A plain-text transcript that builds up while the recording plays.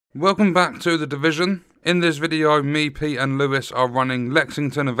Welcome back to The Division. In this video, me, Pete and Lewis are running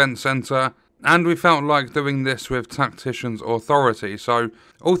Lexington Event Centre, and we felt like doing this with Tactician's Authority. So,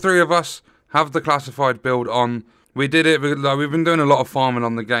 all three of us have the classified build on. We did it, we've been doing a lot of farming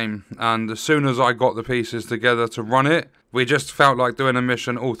on the game, and as soon as I got the pieces together to run it, we just felt like doing a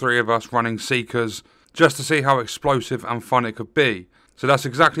mission, all three of us running Seekers, just to see how explosive and fun it could be. So that's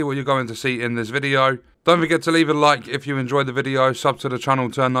exactly what you're going to see in this video. Don't forget to leave a like if you enjoyed the video, sub to the channel,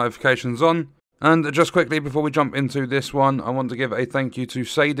 turn notifications on. And just quickly before we jump into this one, I want to give a thank you to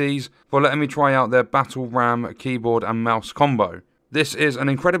Sadie's for letting me try out their Battle Ram keyboard and mouse combo. This is an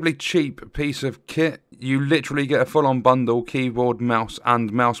incredibly cheap piece of kit. You literally get a full-on bundle, keyboard, mouse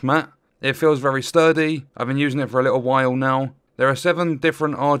and mouse mat. It feels very sturdy. I've been using it for a little while now. There are 7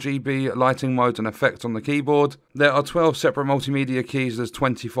 different RGB lighting modes and effects on the keyboard. There are 12 separate multimedia keys. There's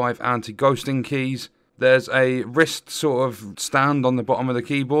 25 anti-ghosting keys. There's a wrist sort of stand on the bottom of the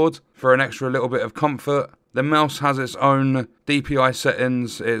keyboard for an extra little bit of comfort. The mouse has its own DPI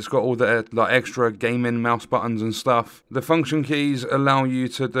settings. It's got all the extra gaming mouse buttons and stuff. The function keys allow you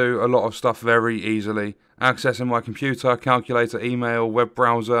to do a lot of stuff very easily. Accessing my computer, calculator, email, web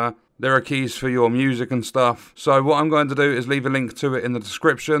browser. There are keys for your music and stuff. So what I'm going to do is leave a link to it in the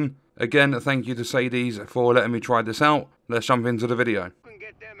description. Again, thank you to Sadie's for letting me try this out. Let's jump into the video.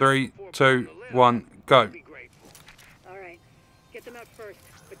 3, 2, 1, go. Alright, get them out first,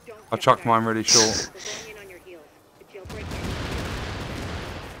 but don't I chucked mine really short. They're going in on your heels. The jailbreak.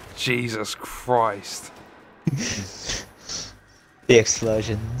 Jesus Christ. The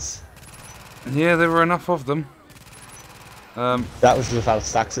explosions. Yeah, there were enough of them. That was without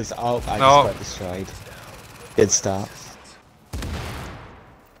stacks. Oh, I just No. got destroyed. Good start.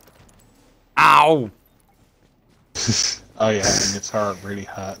 Ow! Oh yeah, and your turret really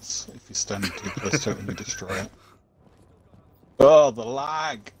hurts if you stand too close to it and you destroy it. Oh, the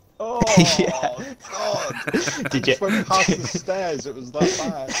lag! Oh, Yeah. God! Did Just went past the stairs, it was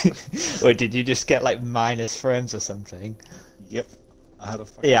that bad. Or did you just get like minus frames or something? Yep. I had a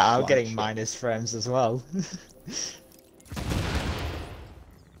fucking Yeah, I'm flash getting shot. minus frames as well.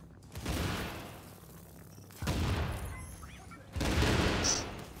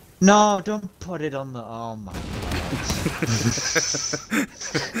 No, don't put it on the. Oh my god.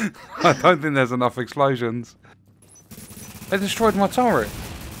 I don't think there's enough explosions. They destroyed my turret.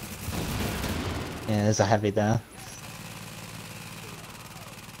 Yeah, there's a heavy there.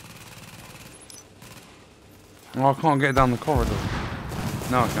 Oh, I can't get down the corridor.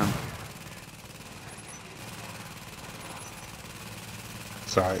 Now I can.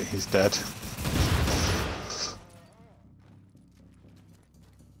 Sorry, he's dead.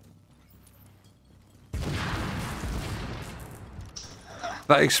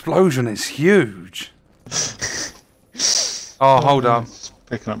 That explosion is huge. Oh, hold up. Just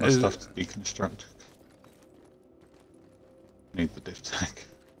picking up my Is stuff to deconstruct. Need the diff tag.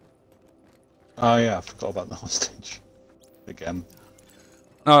 Oh yeah, I forgot about the hostage. Again.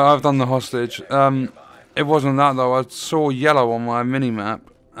 No, I've done the hostage. It wasn't that though. I saw yellow on my mini-map,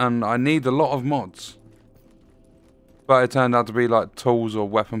 and I need a lot of mods. But it turned out to be like tools or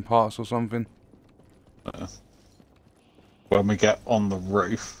weapon parts or something. When we get on the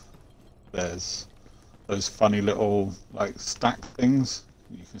roof, there's those funny little like stack things.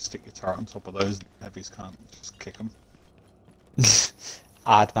 You can stick your turret on top of those. Heavies can't just kick them.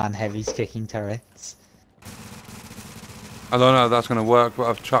 Hardman heavies kicking turrets. I don't know if that's going to work, but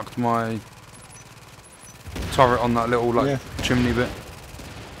I've chucked my turret on that little like chimney bit.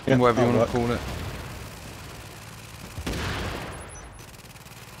 Yeah, Whatever you that'll want to work. call it.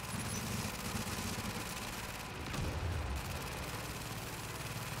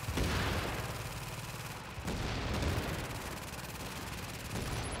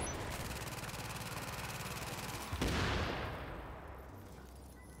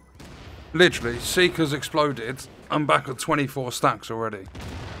 Literally, Seekers exploded. I'm back at 24 stacks already.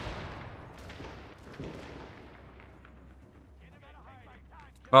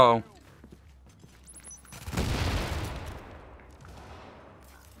 Uh-oh.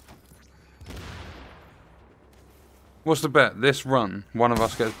 What's the bet? This run, one of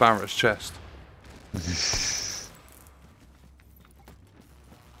us gets Barrett's chest.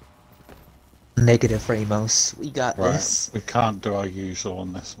 Negative Ramos. We got Right, this. we can't do our usual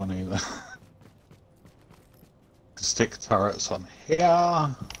on this one either. Stick turrets on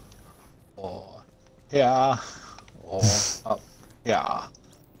here, or here, or up here.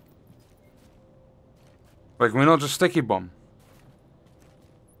 Wait, can we not just sticky bomb?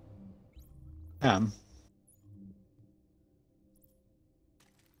 Can.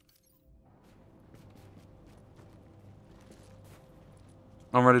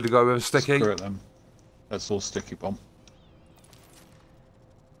 I'm ready to go with a sticky. Screw it then. Let's all sticky bomb.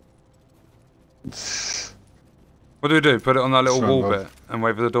 What do? Put it on that little Sure, wall Rob. bit and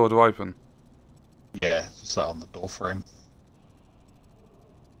wait for the door to open. Yeah, just that on the door frame.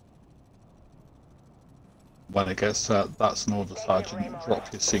 When it gets to that's an order, Sergeant.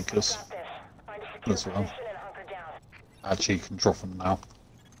 Drop your seekers as well. Actually, you can drop them now.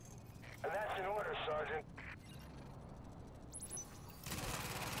 That's an order, Sergeant.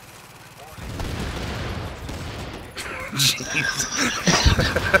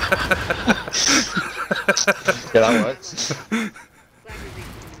 Yeah, that works. Flag release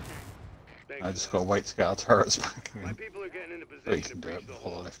intact. I just gotta wait to get our turrets back My again. people are getting into But you position can to do breach it the before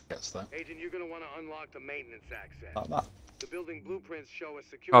the hall. lift gets there. Agent, you're gonna want to unlock the maintenance access. Like that. The building blueprints show a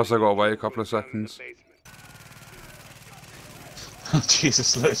security. Also gotta wait a control couple of room down in the seconds. basement.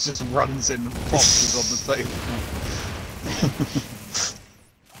 Jesus, Lewis just runs in and boxes on the table.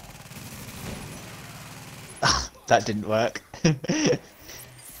 That didn't work.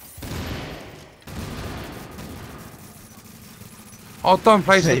 Oh, don't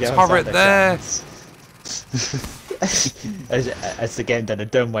place the You don't turret stand a there! chance. As the game done a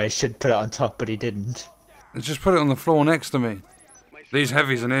dumb way, should put it on top, but he didn't. Just put it on the floor next to me. These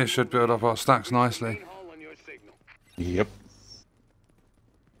heavies in here should build up our stacks nicely. Main hall on your signal. Yep.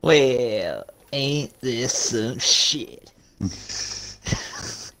 Well, ain't this some shit?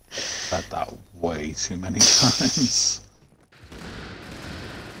 Had that way too many times.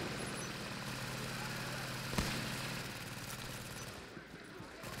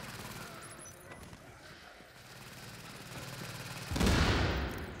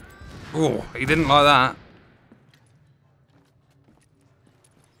 Oh, he didn't like that.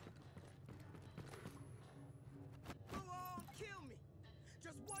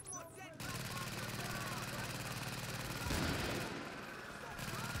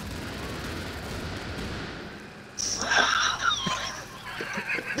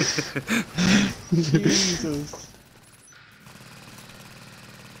 Jesus.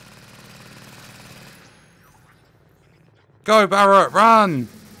 Go, Barrett, run!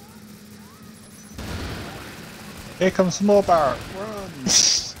 Here comes some more Barrett. Run!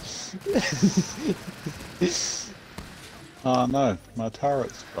 Oh no, my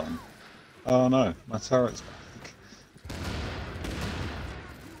turret's gone. Oh no, my turret's back.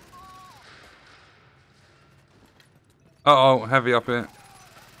 Uh oh, heavy up here.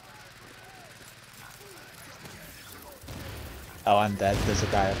 Oh, I'm dead. There's a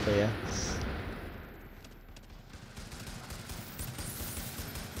guy up here.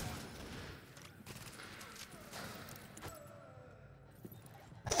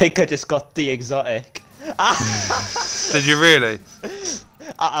 I think I just got the exotic. Did you really?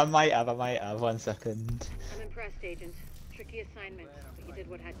 I might have. 1 second. I'm impressed, Agent. Tricky assignment, but you did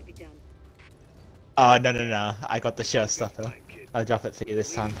what had to be done. Oh, no. I got the showstopper. I'll drop it for you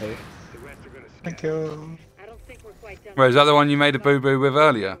this time, Pete. The rest are gonna scan. Thank you. I don't think we're quite done. Wait, is that the one you made a boo-boo with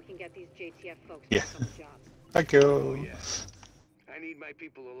earlier? We can get these JTF folks Yeah. back on the job. Thank you. I need my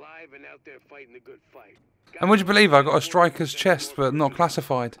people alive and out there fighting the good fight. And would you believe I got a striker's chest, but not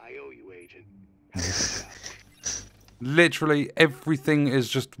classified? I owe you, Agent. Literally everything is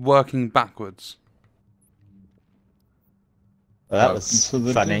just working backwards. Well, that Welcome was to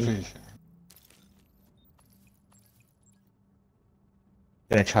the funny. division.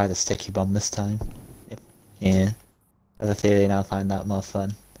 Gonna try the sticky bomb this time. Yeah. I have a feeling I'll find that more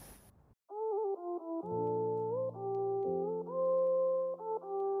fun.